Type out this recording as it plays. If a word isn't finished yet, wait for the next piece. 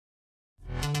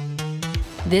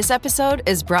This episode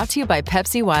is brought to you by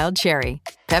Pepsi Wild Cherry.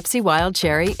 Pepsi Wild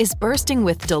Cherry is bursting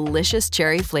with delicious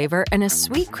cherry flavor and a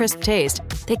sweet, crisp taste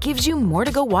that gives you more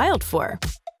to go wild for.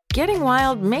 Getting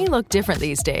wild may look different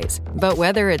these days, but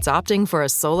whether it's opting for a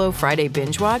solo Friday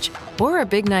binge watch or a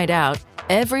big night out,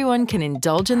 everyone can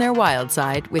indulge in their wild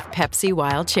side with Pepsi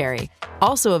Wild Cherry.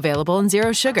 Also available in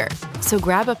Zero Sugar. So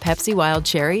grab a Pepsi Wild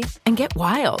Cherry and get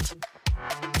wild.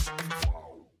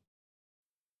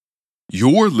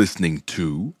 You're listening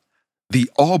to the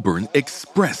Auburn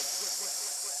Express.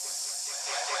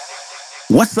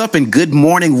 What's up and good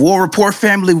morning, War Report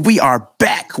family. We are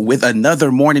back with another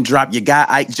morning drop. Your guy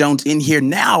Ike Jones in here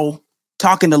now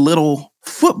talking a little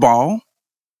football.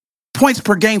 Points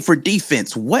per game for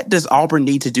defense. What does Auburn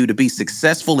need to do to be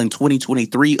successful in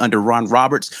 2023 under Ron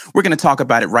Roberts? We're going to talk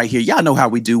about it right here. Y'all know how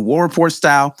we do, War Report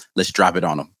style. Let's drop it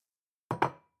on them.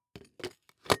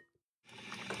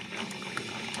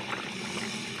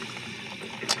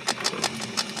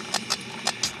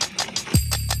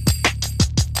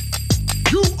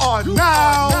 You are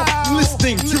now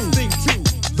listening to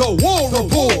the War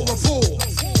Report.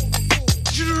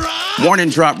 Morning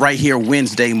drop right here,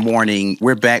 Wednesday morning.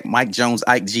 We're back. Mike Jones,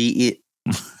 Ike G.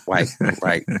 Right.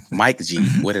 Mike G.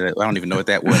 I don't even know what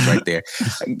that was right there.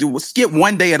 Skip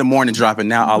one day of the morning drop, and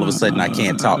now all of a sudden I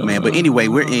can't talk, man. But anyway,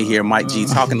 we're in here, Mike G,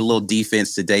 talking a little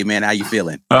defense today, man. How you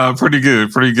feeling? Pretty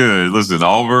good. Listen,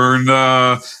 Auburn,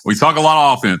 we talk a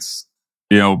lot of offense.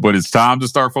 But it's time to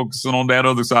start focusing on that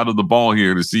other side of the ball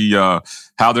here to see how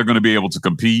they're going to be able to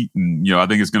compete. And, I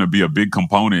think it's going to be a big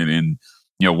component in,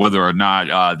 whether or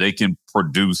not they can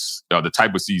produce the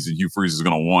type of season Hugh Freeze is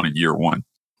going to want in year one.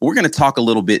 We're going to talk a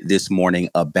little bit this morning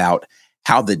about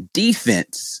how the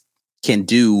defense can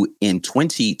do in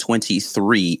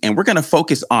 2023. And we're going to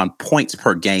focus on points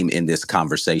per game in this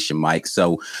conversation, Mike.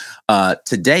 So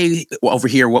today over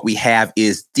here, what we have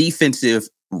is defensive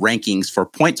rankings for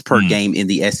points per game in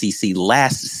the SEC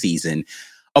last season.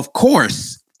 Of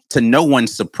course, to no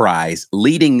one's surprise,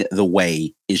 leading the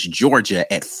way is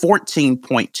Georgia at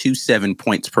 14.27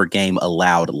 points per game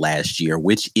allowed last year,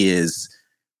 which is,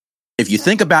 if you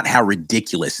think about how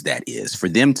ridiculous that is, for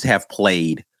them to have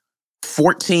played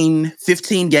 15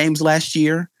 games last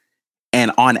year, and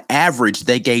on average,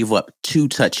 they gave up 2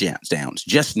 touchdowns,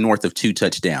 just north of 2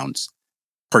 touchdowns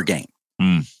per game.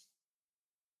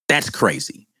 That's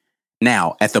crazy.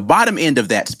 Now, at the bottom end of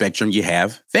that spectrum, you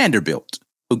have Vanderbilt,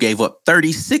 who gave up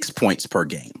 36 points per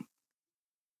game.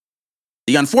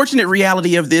 The unfortunate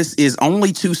reality of this is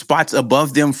only 2 spots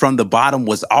above them from the bottom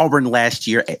was Auburn last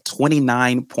year at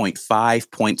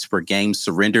 29.5 points per game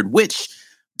surrendered, which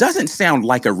doesn't sound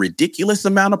like a ridiculous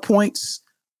amount of points,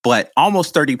 but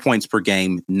almost 30 points per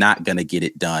game, not going to get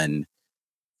it done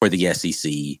for the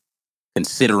SEC,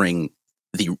 considering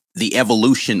the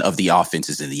evolution of the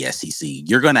offenses in the SEC.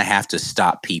 You're going to have to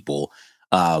stop people.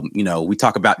 We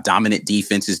talk about dominant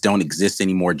defenses don't exist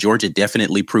anymore. Georgia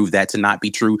definitely proved that to not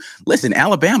be true. Listen,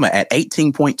 Alabama at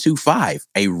 18.25,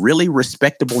 a really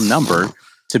respectable number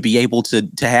to be able to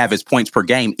have as points per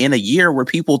game in a year where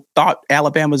people thought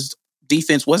Alabama's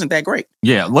defense wasn't that great.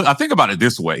 Yeah, look, I think about it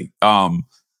this way.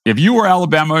 If you were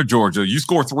Alabama or Georgia, you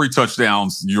score 3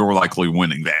 touchdowns, you're likely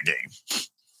winning that game.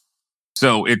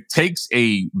 So it takes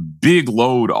a big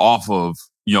load off of,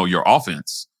 your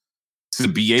offense to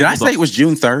be able Did I say it was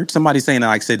June 3rd? Somebody saying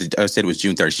said it was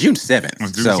June 3rd. It's June 7th.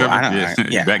 June so 7th?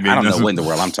 I don't know what in the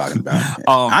world I'm talking about.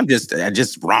 I'm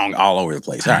just wrong all over the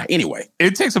place. All right. Anyway,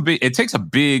 it takes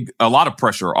a lot of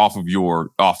pressure off of your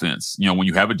offense. When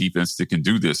you have a defense that can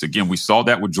do this. Again, we saw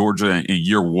that with Georgia in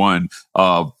year one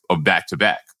of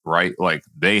back-to-back, right? Like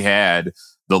they had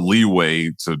the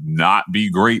leeway to not be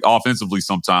great offensively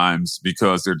sometimes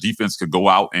because their defense could go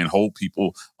out and hold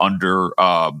people under,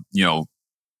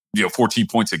 14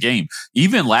 points a game.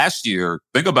 Even last year,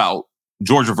 think about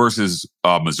Georgia versus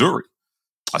Missouri,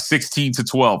 a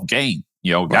 16-12 game.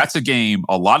 That's a game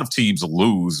a lot of teams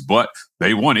lose, but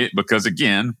they won it because,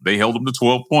 again, they held them to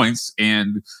 12 points.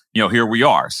 And, here we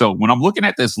are. So when I'm looking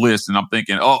at this list and I'm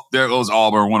thinking, oh, there goes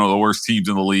Auburn, one of the worst teams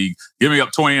in the league, giving up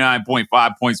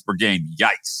 29.5 points per game.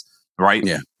 Yikes. Right?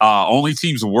 Yeah. Only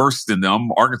teams worse than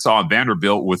them, Arkansas and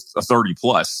Vanderbilt with a 30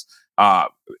 plus.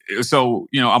 So,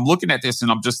 I'm looking at this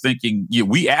and I'm just thinking,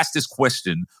 we asked this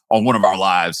question on one of our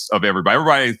lives of everybody.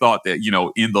 Everybody thought that,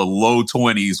 in the low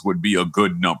 20s would be a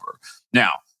good number.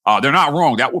 Now, they're not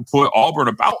wrong. That would put Auburn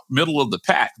about middle of the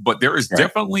pack, but there is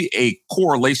definitely a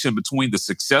correlation between the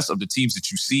success of the teams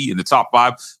that you see in the top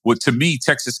 5 with, to me,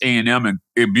 Texas A&M and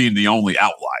it being the only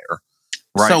outlier.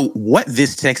 Right. So what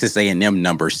this Texas A&M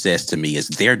number says to me is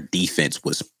their defense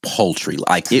was poultry.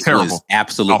 Like it Terrible. was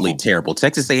absolutely Awful. terrible.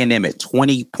 Texas A&M at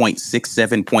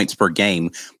 20.67 points per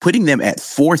game, putting them at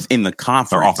 4th in the conference.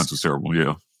 Their offense was terrible.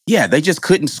 Yeah. Yeah, they just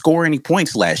couldn't score any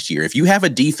points last year. If you have a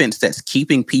defense that's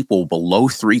keeping people below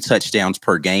 3 touchdowns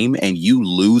per game and you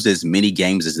lose as many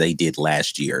games as they did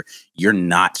last year, you're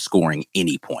not scoring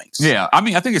any points. Yeah. I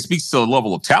mean, I think it speaks to the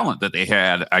level of talent that they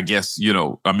had. I guess,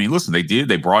 listen,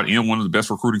 they brought in one of the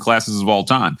best recruiting classes of all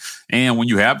time. And when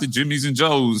you have the Jimmies and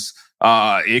Joes,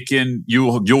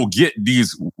 you'll get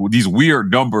these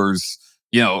weird numbers,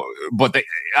 but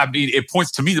it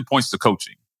points to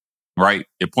coaching. Right.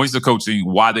 It points to coaching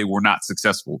why they were not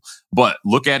successful. But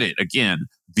look at it again.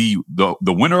 The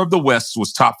winner of the West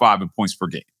was top 5 in points per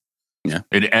game. Yeah.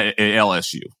 At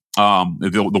LSU.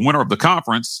 The winner of the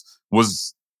conference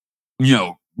was,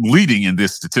 leading in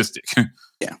this statistic.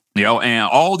 Yeah. And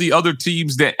all the other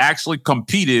teams that actually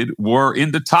competed were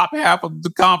in the top half of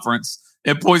the conference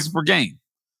in points per game.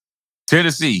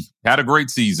 Tennessee had a great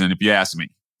season, if you ask me.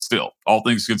 Still, all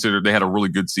things considered, they had a really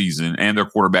good season, and their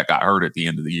quarterback got hurt at the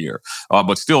end of the year.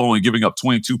 But still only giving up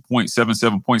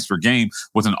 22.77 points per game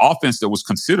with an offense that was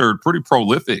considered pretty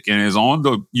prolific and is on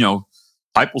the,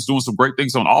 Heupel's doing some great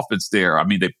things on offense there. I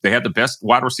mean, they had the best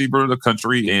wide receiver in the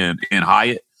country in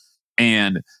Hyatt.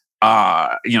 And,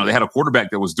 they had a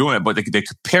quarterback that was doing it, but they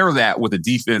compare that with a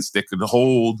defense that could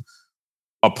hold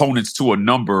opponents to a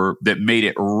number that made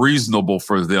it reasonable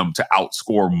for them to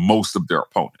outscore most of their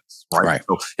opponents. Right.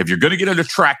 So if you're going to get in a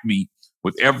track meet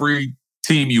with every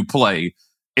team you play,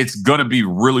 it's going to be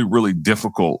really, really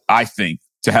difficult, I think,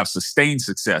 to have sustained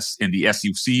success in the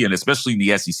SEC and especially in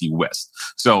the SEC West.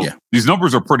 So these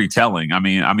numbers are pretty telling. I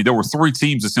mean, there were 3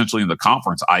 teams essentially in the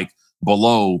conference, Ike,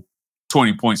 below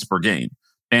 20 points per game,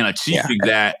 and achieving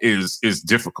that is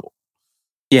difficult.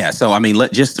 Yeah, so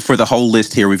just for the whole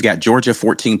list here, we've got Georgia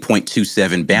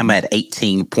 14.27, Bama at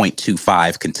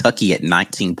 18.25, Kentucky at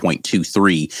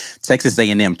 19.23, Texas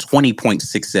A&M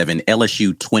 20.67,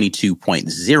 LSU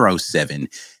 22.07,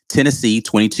 Tennessee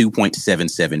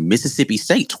 22.77, Mississippi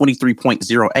State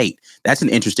 23.08. That's an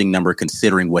interesting number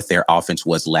considering what their offense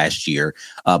was last year.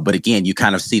 But again, you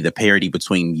kind of see the parity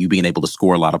between you being able to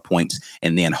score a lot of points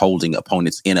and then holding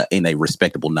opponents in a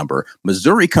respectable number.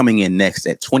 Missouri coming in next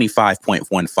at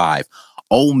 25.15,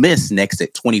 Ole Miss next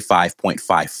at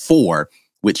 25.54,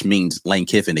 which means Lane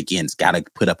Kiffin again's got to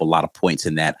put up a lot of points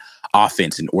in that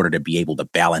offense in order to be able to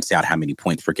balance out how many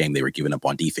points per game they were giving up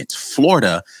on defense.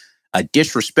 Florida, a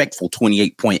disrespectful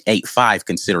 28.85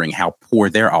 considering how poor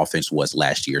their offense was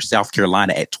last year. South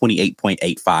Carolina at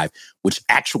 28.85, which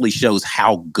actually shows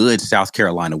how good South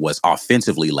Carolina was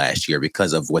offensively last year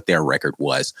because of what their record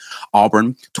was.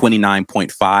 Auburn,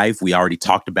 29.5. We already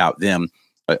talked about them.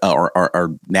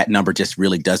 Or that number just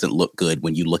really doesn't look good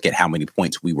when you look at how many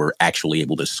points we were actually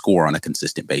able to score on a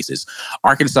consistent basis.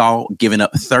 Arkansas giving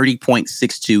up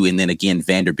 30.62, and then again,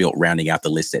 Vanderbilt rounding out the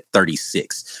list at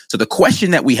 36. So the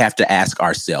question that we have to ask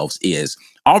ourselves is,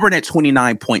 Auburn at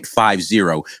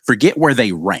 29.50, forget where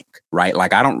they rank, right?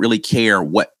 Like, I don't really care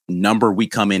what number we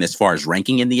come in as far as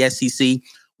ranking in the SEC.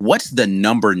 What's the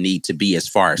number need to be as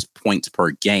far as points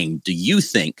per game, do you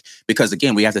think? Because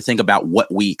again, we have to think about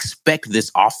what we expect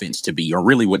this offense to be, or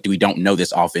really what we don't know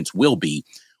this offense will be.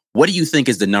 What do you think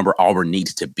is the number Auburn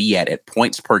needs to be at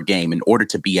points per game in order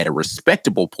to be at a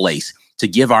respectable place to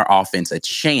give our offense a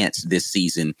chance this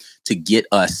season to get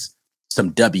us some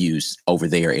W's over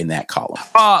there in that column?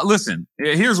 Listen,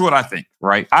 here's what I think,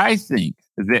 right? I think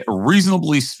that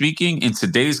reasonably speaking, in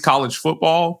today's college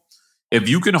football, if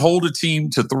you can hold a team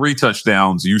to 3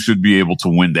 touchdowns, you should be able to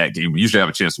win that game. You should have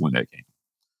a chance to win that game,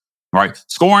 right?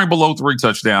 Scoring below 3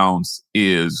 touchdowns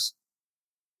is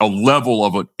a level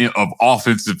of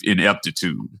offensive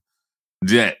ineptitude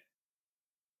that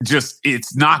just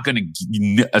it's not going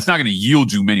to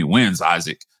yield you many wins,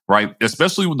 Isaac. Right,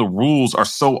 especially when the rules are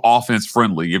so offense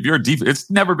friendly. If you're a defense, it's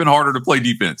never been harder to play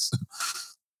defense.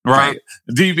 Right?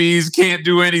 DBs can't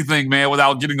do anything, man,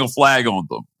 without getting a flag on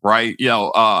them. Right?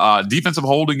 Defensive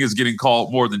holding is getting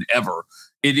called more than ever.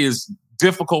 It is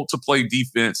difficult to play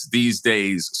defense these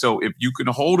days. So if you can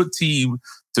hold a team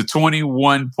to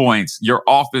 21 points, your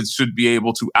offense should be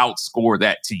able to outscore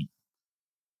that team.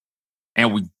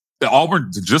 And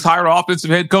Auburn just hired an offensive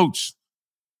head coach.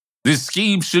 This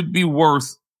scheme should be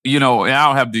worth, and I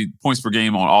don't have the points per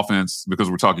game on offense because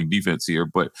we're talking defense here,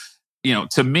 but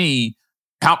to me,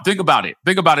 think about it.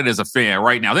 Think about it as a fan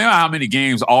right now. Think about how many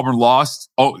games Auburn lost,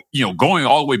 going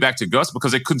all the way back to Gus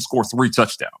because they couldn't score 3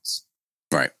 touchdowns.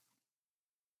 Right.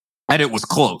 And it was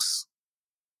close.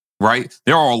 Right?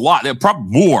 There are a lot. There are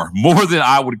probably more than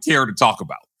I would care to talk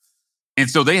about. And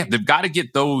so they've got to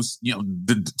get those,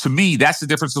 to me, that's the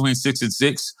difference between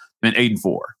 6-6 and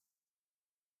 8-4.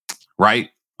 Right?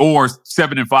 Or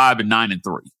 7-5 and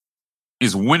 9-3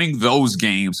 is winning those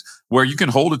games where you can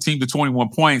hold a team to 21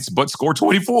 points, but score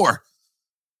 24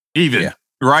 even. Yeah.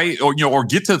 Right? Or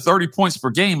get to 30 points per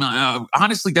game.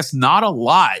 Honestly, that's not a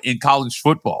lot in college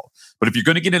football. But if you're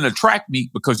going to get in a track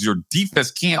meet because your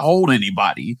defense can't hold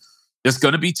anybody, it's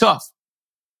going to be tough.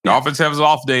 The offense has an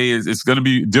off day. It's going to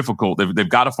be difficult. They've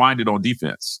got to find it on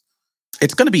defense.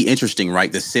 It's going to be interesting,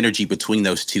 right? The synergy between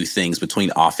those two things,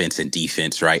 between offense and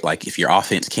defense, right? Like if your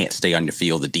offense can't stay on the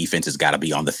field, the defense has got to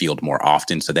be on the field more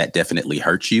often. So that definitely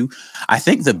hurts you. I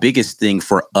think the biggest thing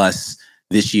for us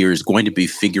this year is going to be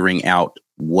figuring out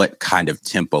what kind of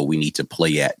tempo we need to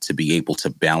play at to be able to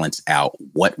balance out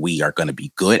what we are going to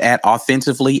be good at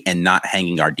offensively and not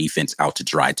hanging our defense out to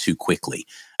dry too quickly.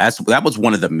 That was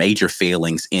one of the major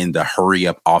failings in the hurry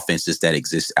up offenses that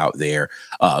exist out there.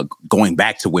 Going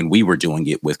back to when we were doing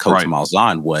it with Coach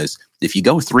Malzahn, was if you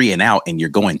go 3 and out and you're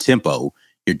going tempo,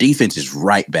 your defense is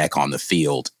right back on the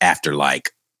field after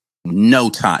like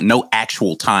no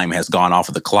actual time has gone off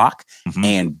of the clock,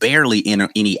 and barely in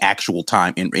any actual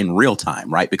time in real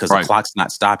time, right? Because the clock's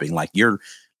not stopping. Like you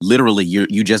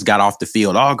just got off the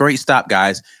field. Oh, great stop,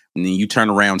 guys. And then you turn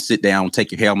around, sit down,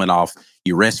 take your helmet off,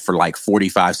 you rest for like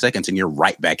 45 seconds, and you're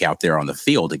right back out there on the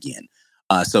field again.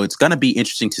 So it's going to be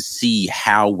interesting to see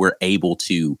how we're able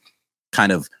to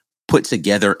kind of put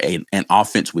together an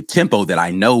offense with tempo that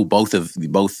I know both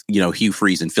Hugh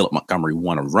Freeze and Philip Montgomery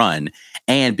want to run,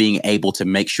 and being able to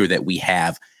make sure that we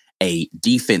have a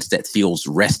defense that feels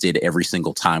rested every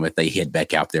single time that they head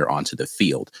back out there onto the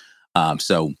field.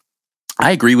 So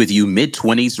I agree with you.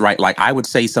 Mid-20s, right? Like I would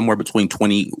say somewhere between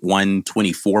 21,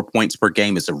 24 points per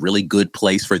game is a really good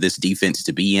place for this defense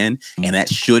to be in. And that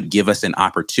should give us an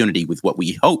opportunity with what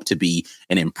we hope to be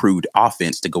an improved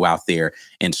offense to go out there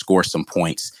and score some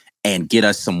points and get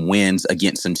us some wins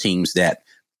against some teams that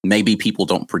maybe people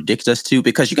don't predict us to,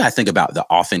 because you got to think about the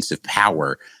offensive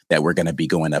power that we're going to be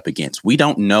going up against. We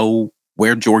don't know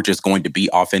where Georgia's going to be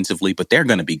offensively, but they're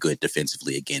going to be good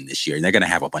defensively again this year. And they're going to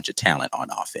have a bunch of talent on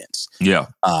offense. Yeah.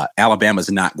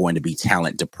 Alabama's not going to be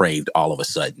talent depraved all of a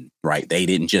sudden, right? They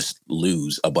didn't just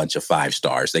lose a bunch of 5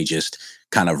 stars. They just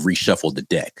kind of reshuffled the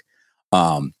deck.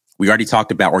 We already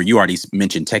talked about, or you already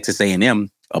mentioned Texas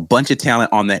A&M, a bunch of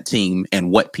talent on that team, and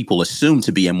what people assume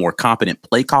to be a more competent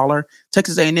play caller.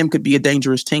 Texas A&M could be a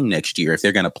dangerous team next year if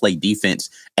they're going to play defense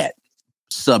at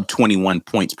sub 21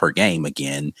 points per game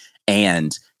again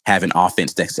and have an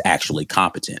offense that's actually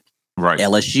competent. Right.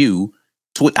 LSU,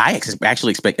 I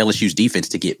actually expect LSU's defense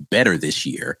to get better this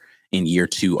year in year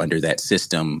 2 under that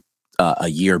system, a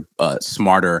year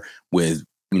smarter with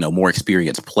more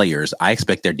experienced players. I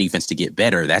expect their defense to get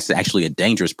better. That's actually a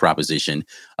dangerous proposition.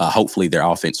 Hopefully their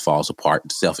offense falls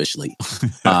apart selfishly.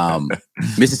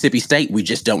 Mississippi State, we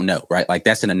just don't know, right? Like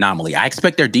that's an anomaly. I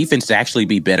expect their defense to actually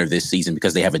be better this season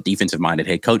because they have a defensive-minded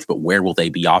head coach, but where will they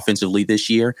be offensively this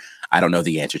year? I don't know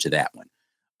the answer to that one.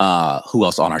 Who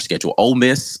else on our schedule? Ole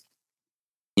Miss,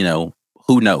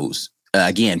 who knows?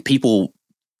 Again, people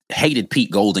hated Pete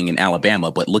Golding in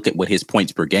Alabama, but look at what his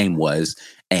points per game was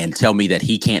and tell me that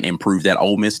he can't improve that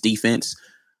Ole Miss defense.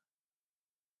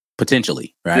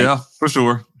 Potentially, right? Yeah, for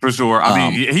sure. I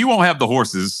mean, he won't have the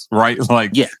horses, right?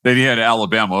 Like that he had at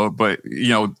Alabama. But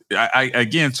I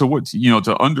again,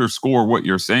 to underscore what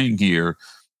you're saying here,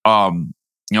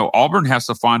 Auburn has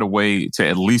to find a way to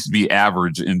at least be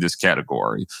average in this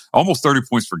category. Almost 30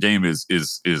 points per game is it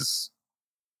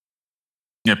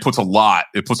puts a lot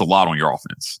on your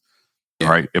offense.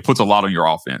 Right. It puts a lot on your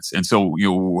offense. And so,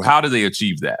 how do they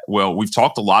achieve that? Well, we've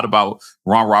talked a lot about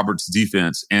Ron Roberts'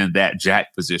 defense and that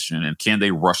jack position, and can they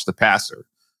rush the passer?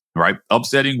 Right.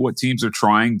 Upsetting what teams are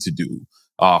trying to do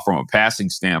from a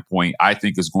passing standpoint, I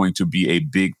think is going to be a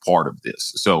big part of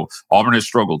this. So Auburn has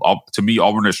struggled. To me,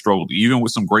 Auburn has struggled, even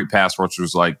with some great pass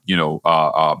rushers like, Derek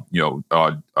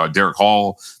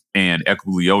Hall and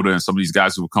Ekuliota and some of these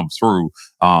guys who have come through.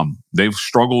 They've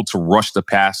struggled to rush the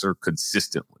passer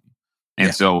consistently.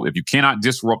 And so if you cannot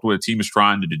disrupt what a team is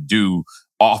trying to do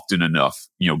often enough,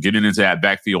 getting into that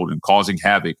backfield and causing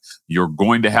havoc, you're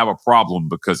going to have a problem,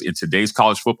 because in today's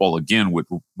college football, again, with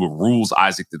rules,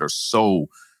 Isaac, that are so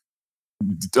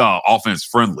offense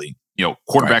friendly,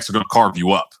 quarterbacks are going to carve you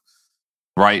up.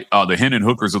 Right. The Hendon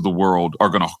Hookers of the world are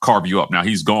going to carve you up. Now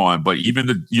he's gone, but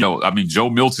even Joe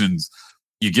Milton's,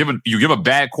 you give a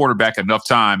bad quarterback enough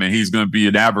time and he's going to be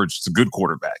an average to good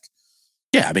quarterback.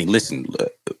 Yeah. I mean, listen,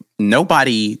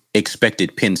 nobody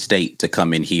expected Penn State to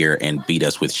come in here and beat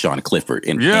us with Sean Clifford.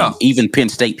 And even Penn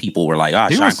State people were like,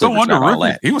 Sean Clifford's not all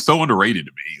that. He was so underrated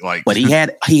to me. But he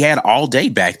had all day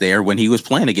back there when he was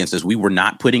playing against us. We were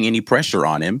not putting any pressure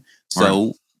on him.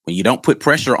 So when you don't put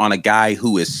pressure on a guy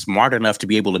who is smart enough to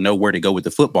be able to know where to go with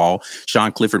the football,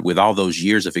 Sean Clifford, with all those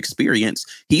years of experience,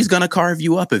 he's going to carve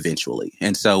you up eventually.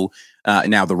 And so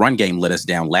now the run game let us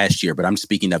down last year, but I'm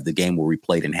speaking of the game where we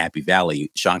played in Happy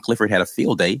Valley. Sean Clifford had a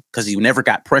field day because he never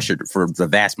got pressured for the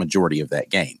vast majority of that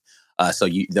game. So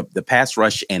the pass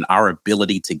rush and our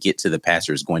ability to get to the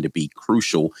passer is going to be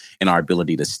crucial in our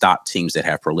ability to stop teams that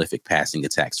have prolific passing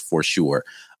attacks for sure.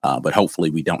 But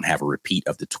hopefully we don't have a repeat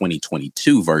of the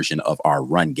 2022 version of our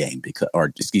run game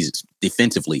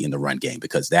defensively in the run game,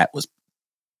 because that was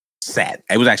sad.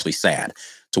 It was actually sad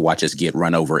to watch us get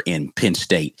run over in Penn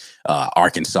State,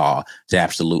 Arkansas to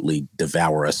absolutely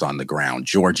devour us on the ground.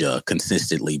 Georgia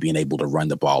consistently being able to run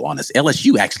the ball on us.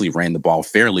 LSU actually ran the ball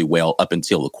fairly well up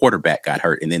until the quarterback got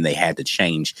hurt, and then they had to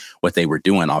change what they were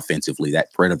doing offensively,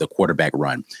 that threat of the quarterback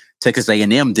run. Texas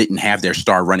A&M didn't have their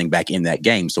star running back in that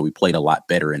game, so we played a lot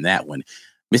better in that one.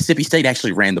 Mississippi State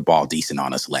actually ran the ball decent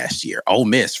on us last year. Ole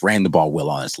Miss ran the ball well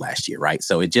on us last year, right?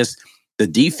 So the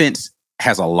defense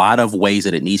has a lot of ways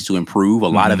that it needs to improve. A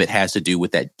lot of it has to do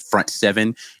with that front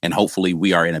seven, and hopefully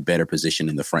we are in a better position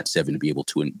in the front seven to be able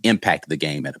to impact the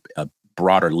game at a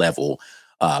broader level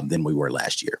than we were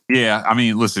last year. Yeah, I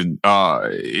mean, listen,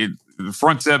 the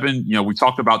front seven, we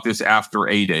talked about this after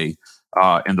A-Day.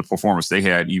 And the performance they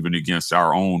had even against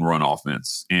our own run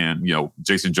offense. And,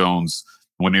 Jason Jones,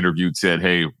 when interviewed, said,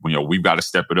 hey, we've got to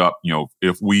step it up.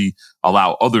 If we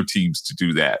allow other teams to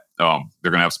do that, they're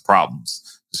going to have some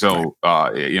problems. So,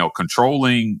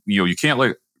 controlling, you can't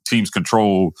let teams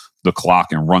control the clock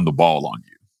and run the ball on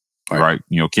you, right?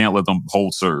 Can't let them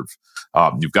hold serve.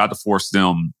 You've got to force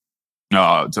them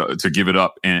to give it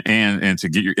up and to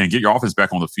get your offense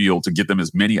back on the field, to get them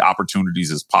as many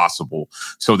opportunities as possible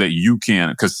so that you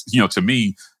can, because, to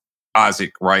me,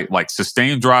 Isaac, right, like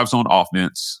sustained drives on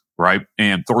offense, right,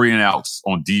 and 3 and outs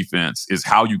on defense is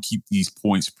how you keep these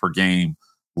points per game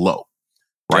low,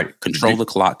 right? Yeah, control the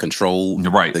clock, control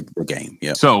the game.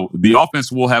 Yeah. So the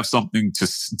offense will have something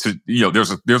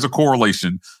to there's a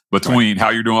correlation between how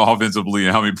you're doing offensively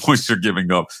and how many points you're giving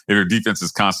up if your defense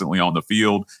is constantly on the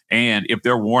field. And if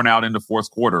they're worn out in the fourth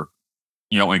quarter,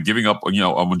 and giving up,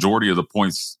 a majority of the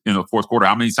points in the fourth quarter.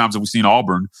 How many times have we seen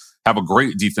Auburn have a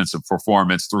great defensive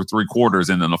performance through 3 quarters,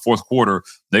 and then the fourth quarter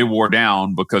they wore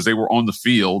down because they were on the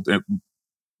field and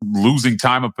losing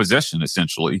time of possession,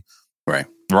 essentially,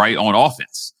 right on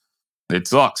offense. It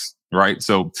sucks. Right.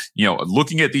 So,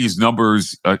 looking at these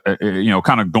numbers,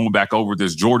 kind of going back over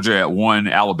this, Georgia at 1,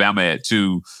 Alabama at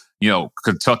 2,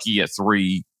 Kentucky at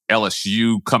 3,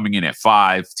 LSU coming in at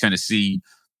 5, Tennessee.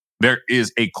 There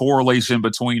is a correlation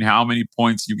between how many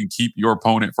points you can keep your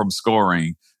opponent from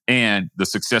scoring and the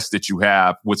success that you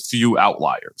have with few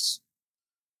outliers.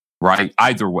 Right.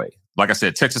 Either way, like I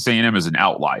said, Texas A&M is an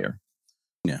outlier.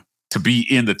 Yeah. To be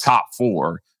in the top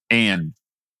 4 and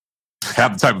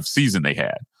have the type of season they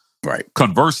had. Right.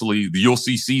 Conversely, you'll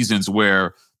see seasons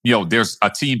where, there's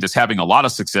a team that's having a lot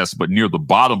of success, but near the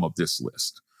bottom of this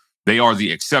list. They are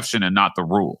the exception and not the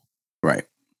rule. Right.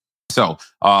 So,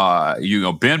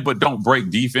 bend but don't break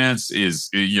defense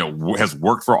has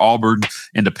worked for Auburn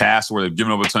in the past, where they've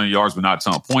given up a ton of yards but not a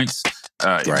ton of points.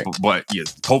 But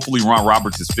hopefully Ron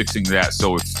Roberts is fixing that.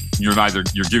 So you're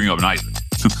giving up neither.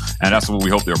 And that's what we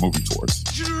hope they're moving towards.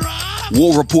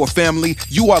 War Report family,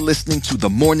 you are listening to The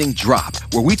Morning Drop,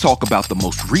 where we talk about the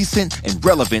most recent and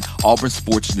relevant Auburn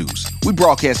sports news. We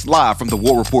broadcast live from the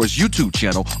War Report's YouTube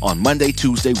channel on Monday,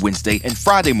 Tuesday, Wednesday, and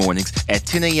Friday mornings at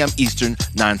 10 a.m. Eastern,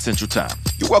 9 Central Time.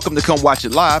 You're welcome to come watch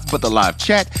it live, but the live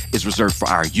chat is reserved for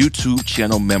our YouTube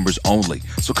channel members only.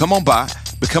 So come on by,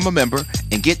 become a member,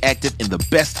 and get active in the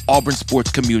best Auburn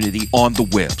sports community on the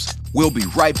webs. We'll be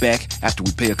right back after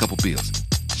we pay a couple bills.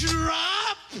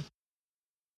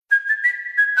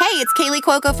 Hey, it's Kaylee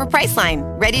Cuoco for Priceline.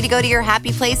 Ready to go to your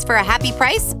happy place for a happy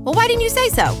price? Well, why didn't you say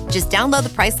so? Just download the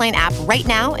Priceline app right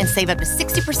now and save up to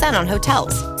 60% on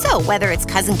hotels. So whether it's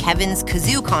Cousin Kevin's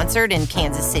Kazoo Concert in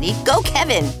Kansas City, go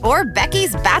Kevin, or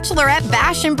Becky's Bachelorette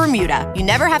Bash in Bermuda, you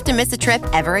never have to miss a trip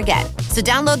ever again. So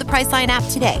download the Priceline app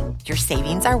today. Your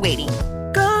savings are waiting.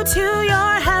 Go to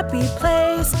your happy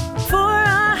place for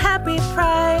a happy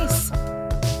price.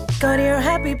 Go to your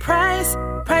happy price,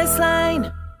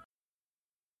 Priceline.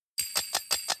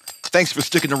 Thanks for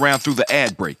sticking around through the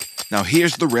ad break. Now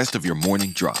here's the rest of your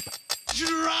morning drop.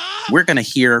 We're going to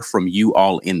hear from you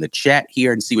all in the chat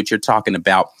here and see what you're talking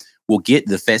about. We'll get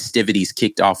the festivities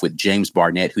kicked off with James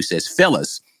Barnett, who says,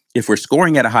 fellas, if we're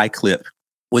scoring at a high clip,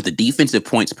 would the defensive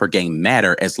points per game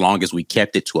matter as long as we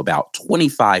kept it to about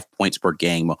 25 points per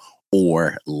game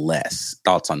or less?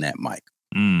 Thoughts on that, Mike?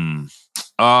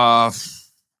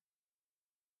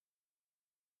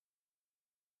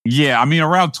 Yeah, I mean,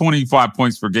 around 25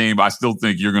 points per game, I still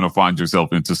think you're going to find yourself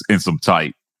in some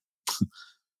tight.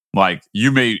 Like,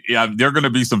 there are going to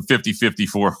be some 50-50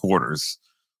 fourth quarters,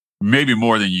 maybe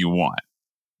more than you want.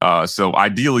 So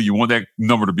ideally, you want that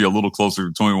number to be a little closer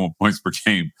to 21 points per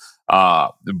game.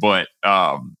 But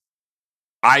I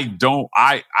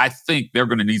think they're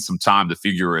going to need some time to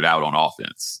figure it out on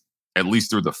offense, at least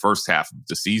through the first half of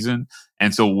the season.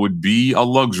 And so it would be a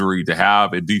luxury to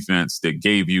have a defense that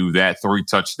gave you that 3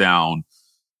 touchdown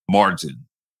margin,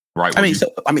 right?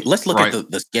 Let's look at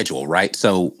the schedule, right?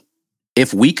 So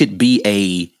if we could be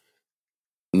a,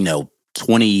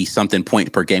 20-something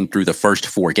point per game through the first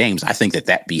 4 games, I think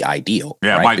that'd be ideal.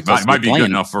 Yeah, right? It might be good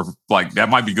enough for that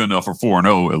might be good enough for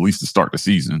 4-0 at least to start the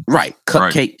season. Right.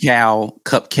 Cupcake Cal,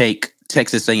 Cupcake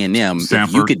Texas A&M. Stanford.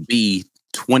 If you could be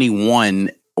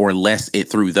 21 or less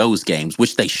through those games,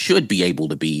 which they should be able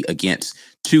to be against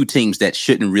 2 teams that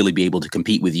shouldn't really be able to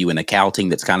compete with you, and a Cal team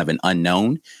that's kind of an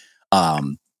unknown.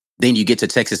 Then you get to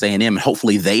Texas A&M, and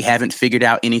hopefully they haven't figured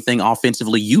out anything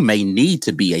offensively. You may need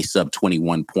to be a sub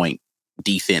 21 point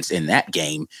defense in that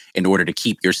game in order to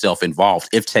keep yourself involved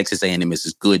if Texas A&M is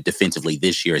as good defensively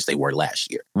this year as they were last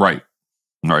year. Right.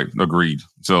 Agreed.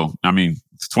 So, I mean,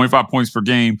 25 points per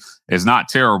game is not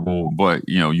terrible, but,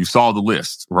 you saw the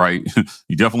list, right?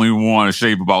 You definitely want to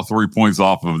shave about 3 points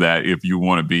off of that if you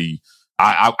want to be.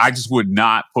 I just would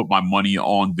not put my money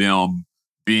on them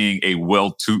being a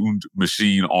well-tuned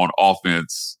machine on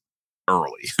offense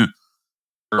early.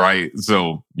 Right.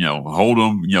 So, hold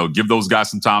them, give those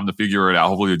guys some time to figure it out.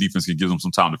 Hopefully the defense can give them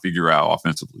some time to figure it out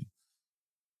offensively.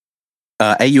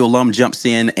 AU alum jumps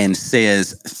in and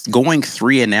says, going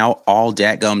 3 and out all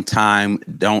dadgum time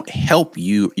don't help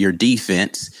your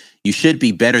defense. You should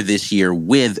be better this year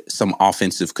with some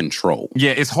offensive control.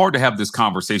 Yeah, it's hard to have this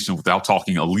conversation without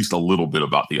talking at least a little bit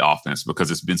about the offense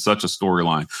because it's been such a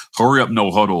storyline. Hurry up,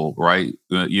 no huddle, right?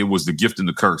 It was the gift and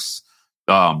the curse.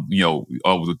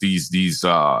 With these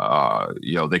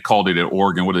they called it at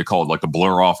Oregon. What do they call it? Like the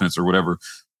blur offense or whatever.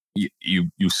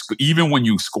 You even when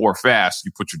you score fast,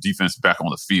 you put your defense back on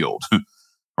the field.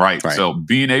 Right. So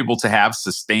being able to have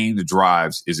sustained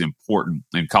drives is important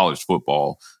in college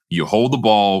football. You hold the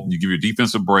ball, you give your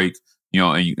defense a break,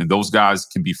 and those guys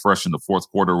can be fresh in the fourth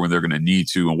quarter when they're going to need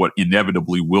to, and what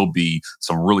inevitably will be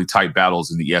some really tight battles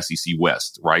in the SEC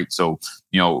West, right? So,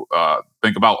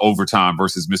 think about overtime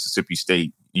versus Mississippi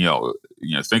State.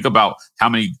 Think about how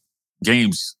many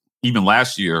games, even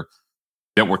last year,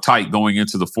 that were tight going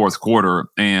into the fourth quarter,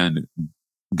 and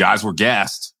guys were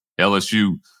gassed.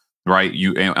 LSU, right?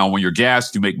 And when you're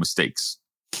gassed, you make mistakes.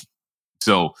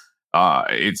 So.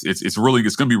 It's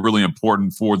going to be really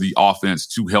important for the offense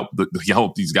to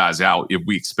help these guys out if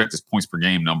we expect this points per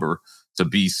game number to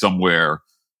be somewhere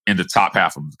in the top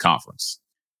half of the conference.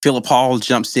 Philip Hall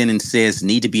jumps in and says,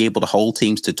 need to be able to hold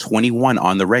teams to 21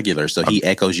 on the regular. So he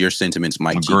echoes your sentiments,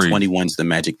 Mike. 21 is the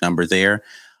magic number there.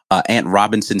 Ant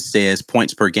Robinson says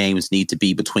points per games need to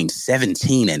be between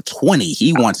 17 and 20.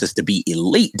 He wants us to be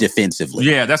elite defensively.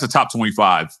 Yeah, that's a top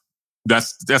 25.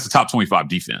 That's a top 25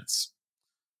 defense.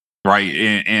 Right.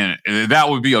 And that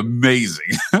would be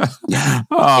amazing. But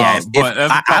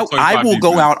I will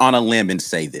go out on a limb and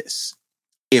say this.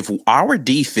 If our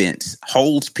defense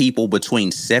holds people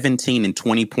between 17 and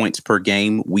 20 points per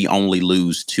game, we only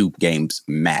lose 2 games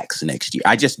max next year.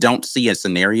 I just don't see a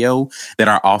scenario that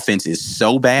our offense is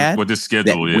so bad with this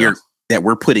schedule, that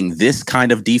we're putting this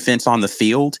kind of defense on the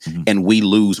field and we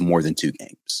lose more than 2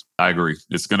 games. I agree.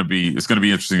 It's going to be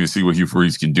interesting to see what Hugh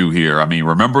Freeze can do here. I mean,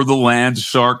 remember the Land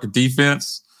Shark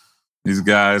defense? These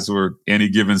guys were any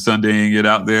given Sundaying it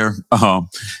out there.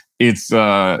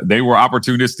 They were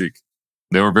opportunistic.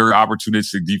 They were very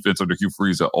opportunistic defense under Hugh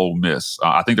Freeze at Ole Miss.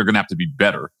 I think they're going to have to be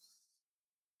better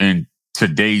in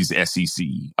today's SEC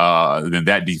than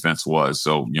that defense was.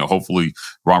 So, hopefully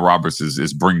Ron Roberts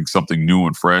is bringing something new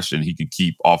and fresh, and he can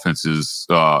keep offenses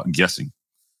guessing.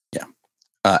 Yeah.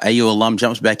 AU alum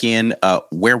jumps back in.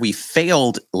 Where we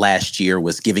failed last year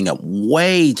was giving up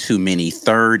way too many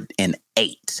 3rd and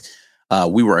 8.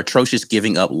 We were atrocious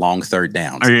giving up long 3rd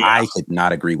downs. Yeah. I could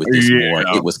not agree with this more.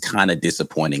 It was kind of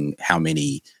disappointing how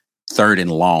many 3rd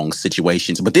and long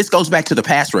situations. But this goes back to the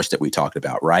pass rush that we talked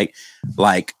about, right?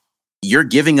 Like, you're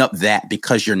giving up that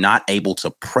because you're not able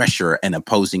to pressure an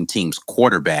opposing team's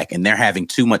quarterback, and they're having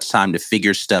too much time to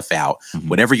figure stuff out. Mhm.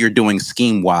 Whatever you're doing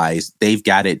scheme wise, they've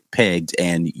got it pegged,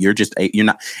 and you're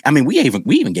not. I mean, we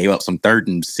even gave up some 3rd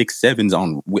and 6, 7s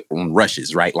on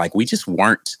rushes, right? Like, we just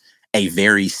weren't a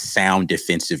very sound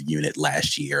defensive unit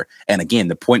last year. And again,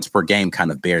 the points per game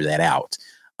kind of bear that out.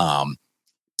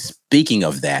 Speaking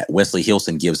of that, Wesley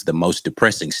Hilson gives the most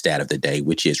depressing stat of the day,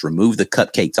 which is remove the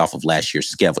cupcakes off of last year's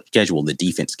schedule. The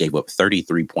defense gave up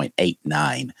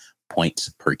 33.89 points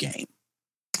per game.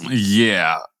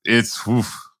 Yeah, it's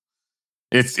tough.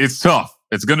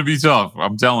 It's going to be tough.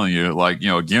 I'm telling you,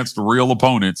 against real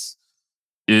opponents,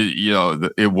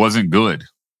 it wasn't good.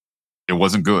 It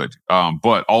wasn't good.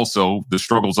 But also the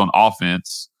struggles on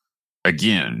offense,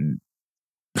 again,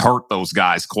 hurt those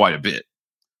guys quite a bit.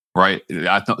 Right.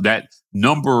 I thought that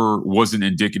number wasn't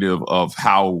indicative of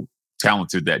how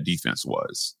talented that defense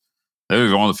was. They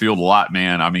were on the field a lot,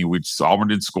 man. I mean, Auburn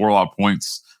didn't score a lot of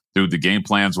points. Dude, the game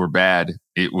plans were bad.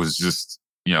 It was just,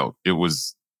 it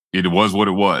was what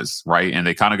it was. Right. And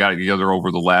they kind of got it together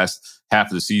over the last half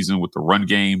of the season with the run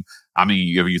game. I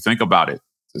mean, if you think about it,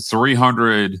 the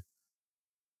 300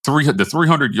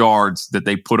 yards that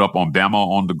they put up on Bama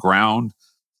on the ground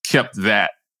kept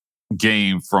that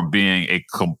game from being a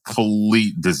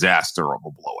complete disaster of a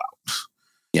blowout.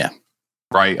 Yeah.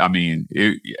 Right. I mean,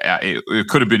 it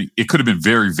could have been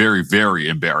very, very, very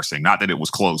embarrassing. Not that it was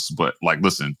close, but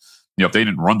listen, if they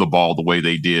didn't run the ball the way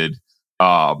they did,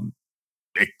 you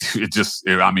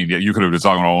could have been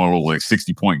talking about a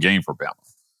 60-point game for Bama.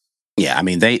 Yeah, I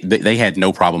mean, they had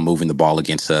no problem moving the ball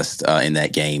against us in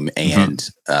that game. And,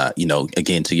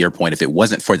 again, to your point, if it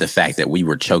wasn't for the fact that we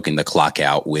were choking the clock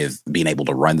out with being able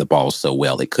to run the ball so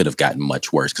well, it could have gotten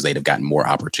much worse because they'd have gotten more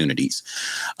opportunities.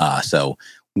 So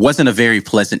wasn't a very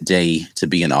pleasant day to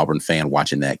be an Auburn fan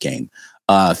watching that game.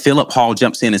 Philip Hall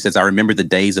jumps in and says, I remember the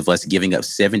days of us giving up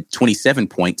 27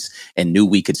 points and knew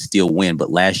we could still win.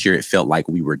 But last year, it felt like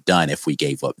we were done if we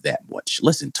gave up that much.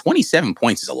 Listen, 27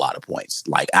 points is a lot of points.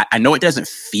 I know it doesn't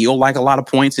feel like a lot of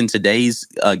points in today's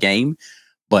game,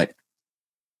 but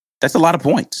that's a lot of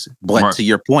points. But right. To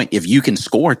your point, if you can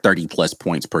score 30 plus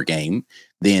points per game,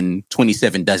 then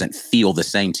 27 doesn't feel the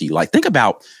same to you. Think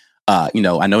about, I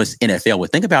know it's NFL,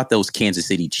 but think about those Kansas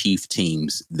City Chiefs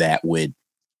teams that would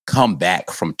come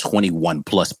back from 21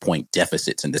 plus point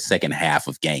deficits in the second half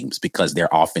of games because their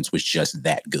offense was just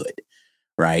that good,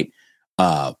 right?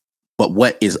 But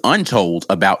what is untold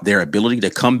about their ability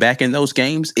to come back in those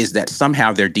games is that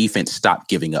somehow their defense stopped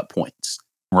giving up points.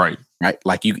 Right. Right.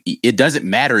 It doesn't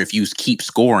matter if you keep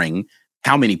scoring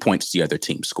how many points the other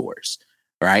team scores.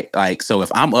 Right. So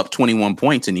if I'm up 21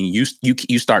 points and then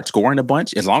you start scoring a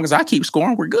bunch, as long as I keep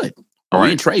scoring, we're good. Right. We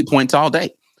can trade points all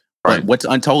day. Right. But what's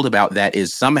untold about that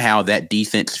is somehow that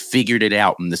defense figured it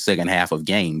out in the second half of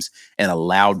games and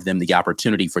allowed them the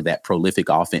opportunity for that prolific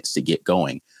offense to get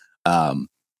going.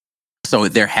 So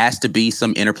there has to be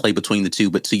some interplay between the two.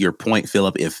 But to your point,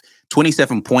 Philip, if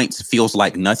 27 points feels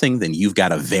like nothing, then you've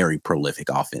got a very prolific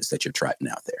offense that you're trotting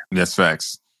out there. That's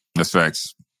facts.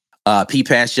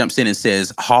 P-Pass jumps in and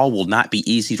says, Hall will not be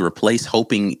easy to replace,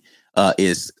 hoping that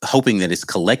it's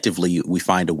collectively we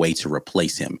find a way to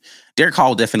replace him. Derek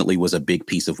Hall definitely was a big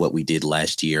piece of what we did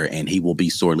last year, and he will be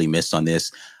sorely missed on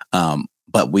this.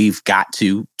 But we've got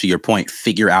to your point,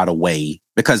 figure out a way,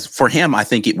 because for him, I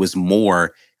think it was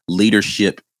more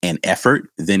leadership and effort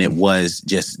than it was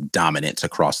just dominance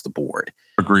across the board.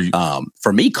 Agreed.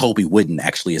 For me, Colby Wooden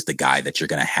actually is the guy that you're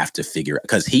going to have to figure out,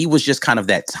 because he was just kind of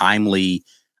that timely,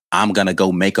 I'm going to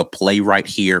go make a play right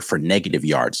here for negative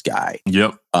yards guy.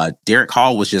 Yep. Derek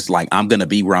Hall was just like, I'm going to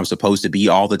be where I'm supposed to be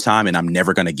all the time, and I'm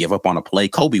never going to give up on a play.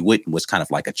 Colby Wooden was kind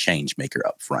of like a change maker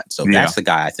up front. So that's the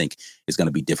guy I think is going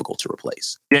to be difficult to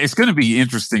replace. Yeah, it's going to be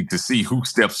interesting to see who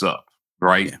steps up,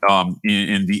 right? Yeah.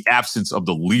 In the absence of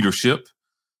the leadership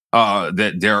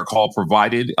that Derek Hall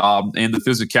provided and the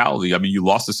physicality. I mean, you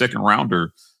lost a second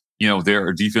rounder.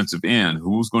 Their defensive end.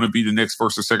 Who's going to be the next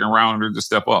first or second rounder to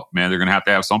step up? Man, they're going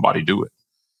to have somebody do it.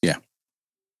 Yeah.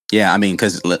 Yeah, I mean,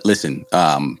 because listen,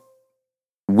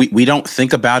 we don't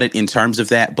think about it in terms of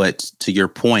that, but to your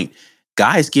point,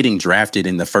 guys getting drafted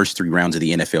in the first 3 rounds of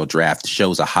the NFL draft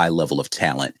shows a high level of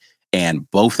talent, and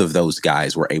both of those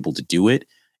guys were able to do it.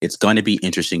 It's going to be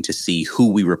interesting to see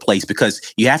who we replace, because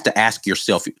you have to ask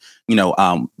yourself,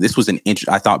 this was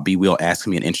I thought B. Will asked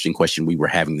me an interesting question. We were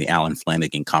having the Alan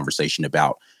Flanagan conversation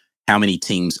about how many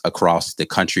teams across the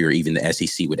country or even the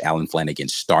SEC would Alan Flanagan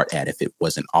start at if it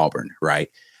wasn't Auburn, right?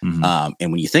 Mm-hmm.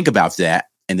 And when you think about that,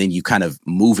 and then you kind of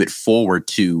move it forward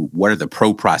to what are the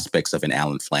pro prospects of an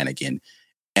Alan Flanagan,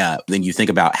 then you think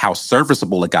about how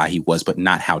serviceable a guy he was, but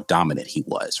not how dominant he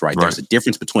was, right? There's a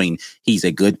difference between he's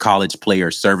a good college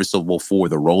player, serviceable for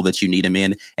the role that you need him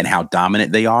in, and how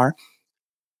dominant they are.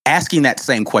 Asking that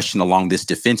same question along this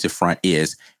defensive front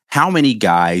is, how many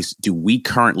guys do we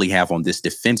currently have on this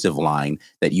defensive line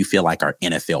that you feel like are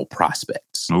NFL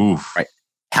prospects? Oof. Right?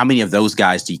 How many of those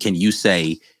guys can you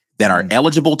say that are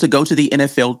eligible to go to the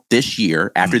NFL this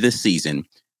year after this season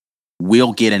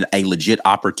will get a legit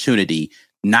opportunity,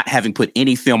 not having put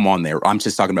any film on there? I'm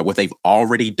just talking about what they've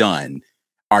already done.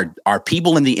 Are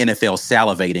people in the NFL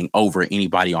salivating over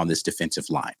anybody on this defensive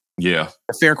line? Yeah.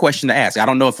 A fair question to ask. I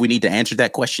don't know if we need to answer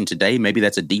that question today. Maybe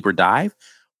that's a deeper dive.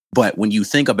 But when you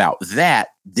think about that,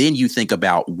 then you think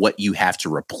about what you have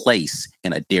to replace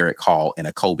in a Derek Hall and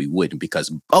a Colby Wooden, because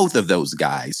both of those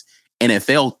guys,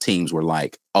 NFL teams were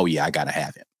like, oh, yeah, I got to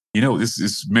have him. You know,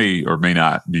 this may or may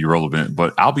not be relevant,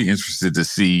 but I'll be interested to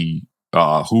see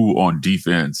who on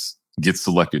defense gets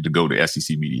selected to go to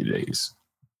SEC Media Days.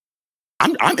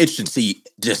 I'm interested to see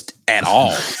just at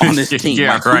all on this team.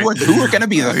 Yeah, like, right. who are going to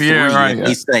be the three?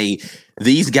 They say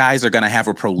these guys are going to have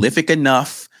a prolific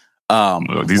enough.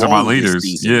 These are my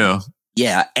leaders.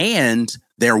 Yeah. And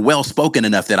they're well-spoken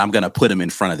enough that I'm going to put them in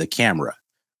front of the camera,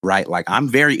 right? Like, I'm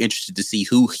very interested to see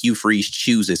who Hugh Freeze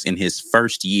chooses in his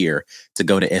first year to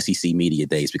go to SEC Media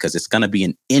Days, because it's going to be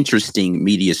an interesting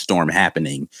media storm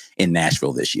happening in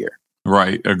Nashville this year.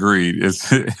 Right. Agreed.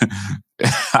 It's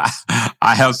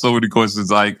I have so many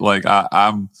questions. I'm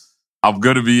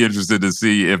going to be interested to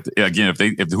see who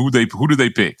do they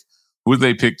pick? Who do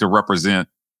they pick to represent,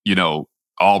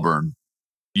 Auburn,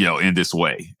 in this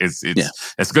way? It's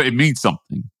good. It means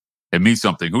something. It means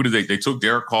something. Who did they took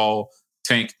Derek Hall,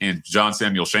 Tank, and John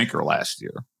Samuel Shanker last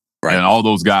year. Right. And all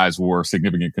those guys were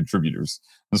significant contributors.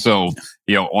 And so,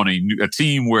 on a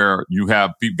team where you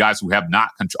have guys who have not,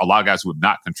 a lot of guys who have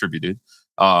not contributed,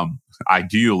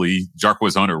 ideally,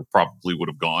 Jarquez Hunter probably would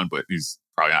have gone, but he's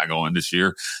probably not going this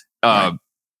year. Right.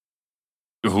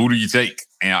 Who do you take?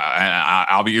 And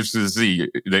I'll be interested to see.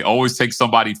 They always take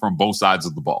somebody from both sides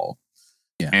of the ball.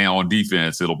 Yeah. And on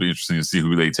defense, it'll be interesting to see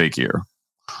who they take here.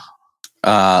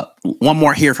 One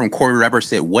more here from Corey Reber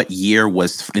said, what year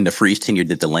was in the Freeze tenure was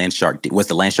the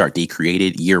Landshark D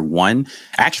created? Year one.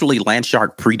 Actually,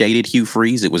 Landshark predated Hugh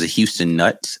Freeze. It was a Houston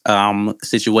Nutt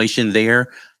situation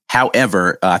there.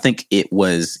 However, I think it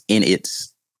was in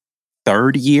its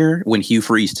third year when Hugh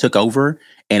Freeze took over,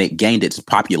 and it gained its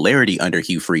popularity under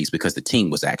Hugh Freeze because the team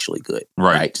was actually good.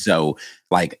 Right? So,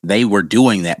 they were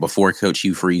doing that before Coach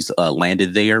Hugh Freeze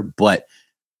landed there, but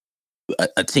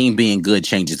a team being good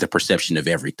changes the perception of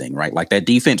everything, right? Like, that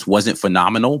defense wasn't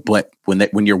phenomenal, but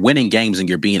when you're winning games and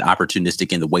you're being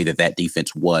opportunistic in the way that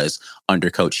defense was under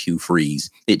Coach Hugh Freeze,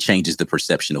 it changes the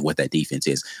perception of what that defense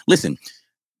is. Listen,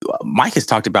 Mike has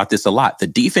talked about this a lot. The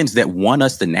defense that won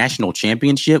us the national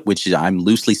championship, which I'm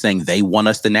loosely saying they won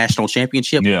us the national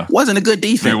championship, wasn't a good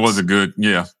defense. It wasn't good.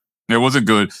 Yeah, it wasn't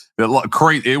good. It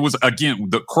was, again,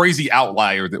 the crazy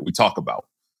outlier that we talk about,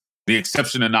 the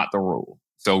exception and not the rule.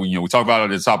 So, we talk about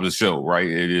it at the top of the show, right?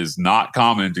 It is not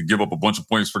common to give up a bunch of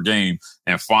points per game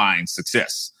and find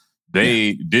success.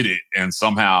 They did it, and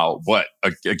somehow,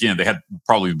 again, they had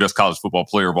probably the best college football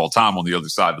player of all time on the other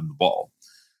side of the ball,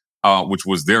 which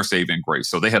was their saving grace.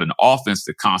 So they had an offense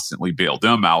that constantly bailed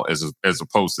them out as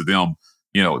opposed to them.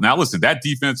 Now listen, that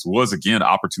defense was, again,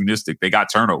 opportunistic. They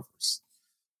got turnovers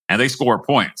and they scored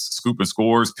points, scooping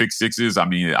scores, pick sixes. I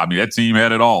mean, that team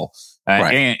had it all.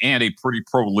 And a pretty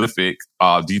prolific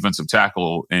defensive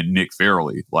tackle in Nick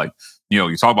Fairley.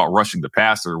 You talk about rushing the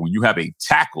passer. When you have a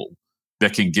tackle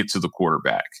that can get to the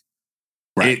quarterback,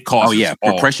 it causes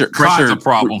all pressure kinds of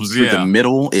problems. The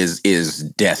middle is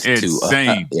death.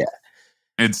 Insane.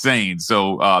 Insane.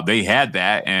 So they had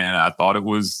that, and I thought it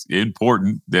was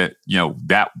important that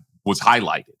that was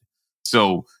highlighted.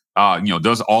 So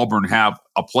does Auburn have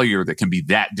a player that can be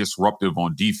that disruptive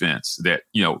on defense that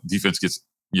defense gets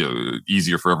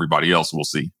easier for everybody else? We'll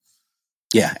see.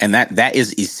 Yeah, and that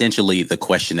is essentially the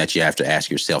question that you have to ask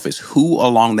yourself is, who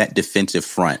along that defensive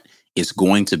front is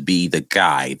going to be the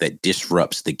guy that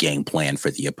disrupts the game plan for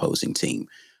the opposing team,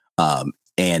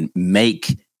 and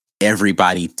make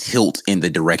everybody tilt in the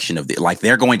direction of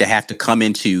they're going to have to come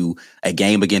into a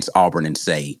game against Auburn and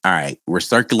say, all right, we're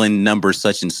circling numbers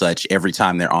such and such every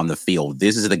time they're on the field.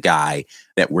 This is the guy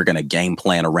that we're going to game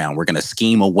plan around. We're going to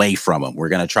scheme away from them. We're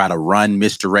going to try to run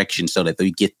misdirection so that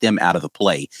we get them out of the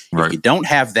play. Right. If you don't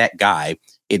have that guy,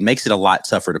 it makes it a lot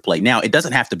tougher to play. Now, it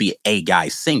doesn't have to be a guy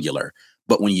singular,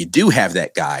 but when you do have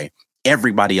that guy,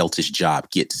 everybody else's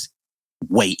job gets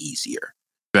way easier.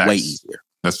 Way easier.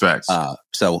 That's facts.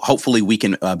 So hopefully we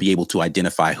can be able to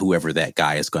identify whoever that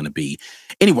guy is going to be.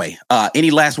 Anyway,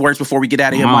 any last words before we get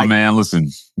out of here, Mike? Man, listen,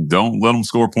 don't let them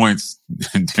score points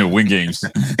to win games.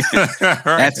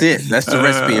 That's it. That's the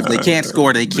recipe. If they can't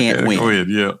score, they can't win. Go ahead,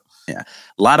 yeah. A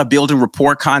lot of build and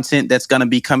report content that's going to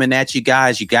be coming at you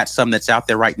guys. You got some that's out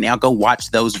there right now. Go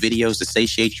watch those videos to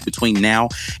satiate you between now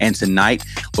and tonight.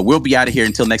 But we'll be out of here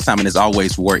until next time. And as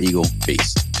always, War Eagle,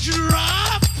 peace.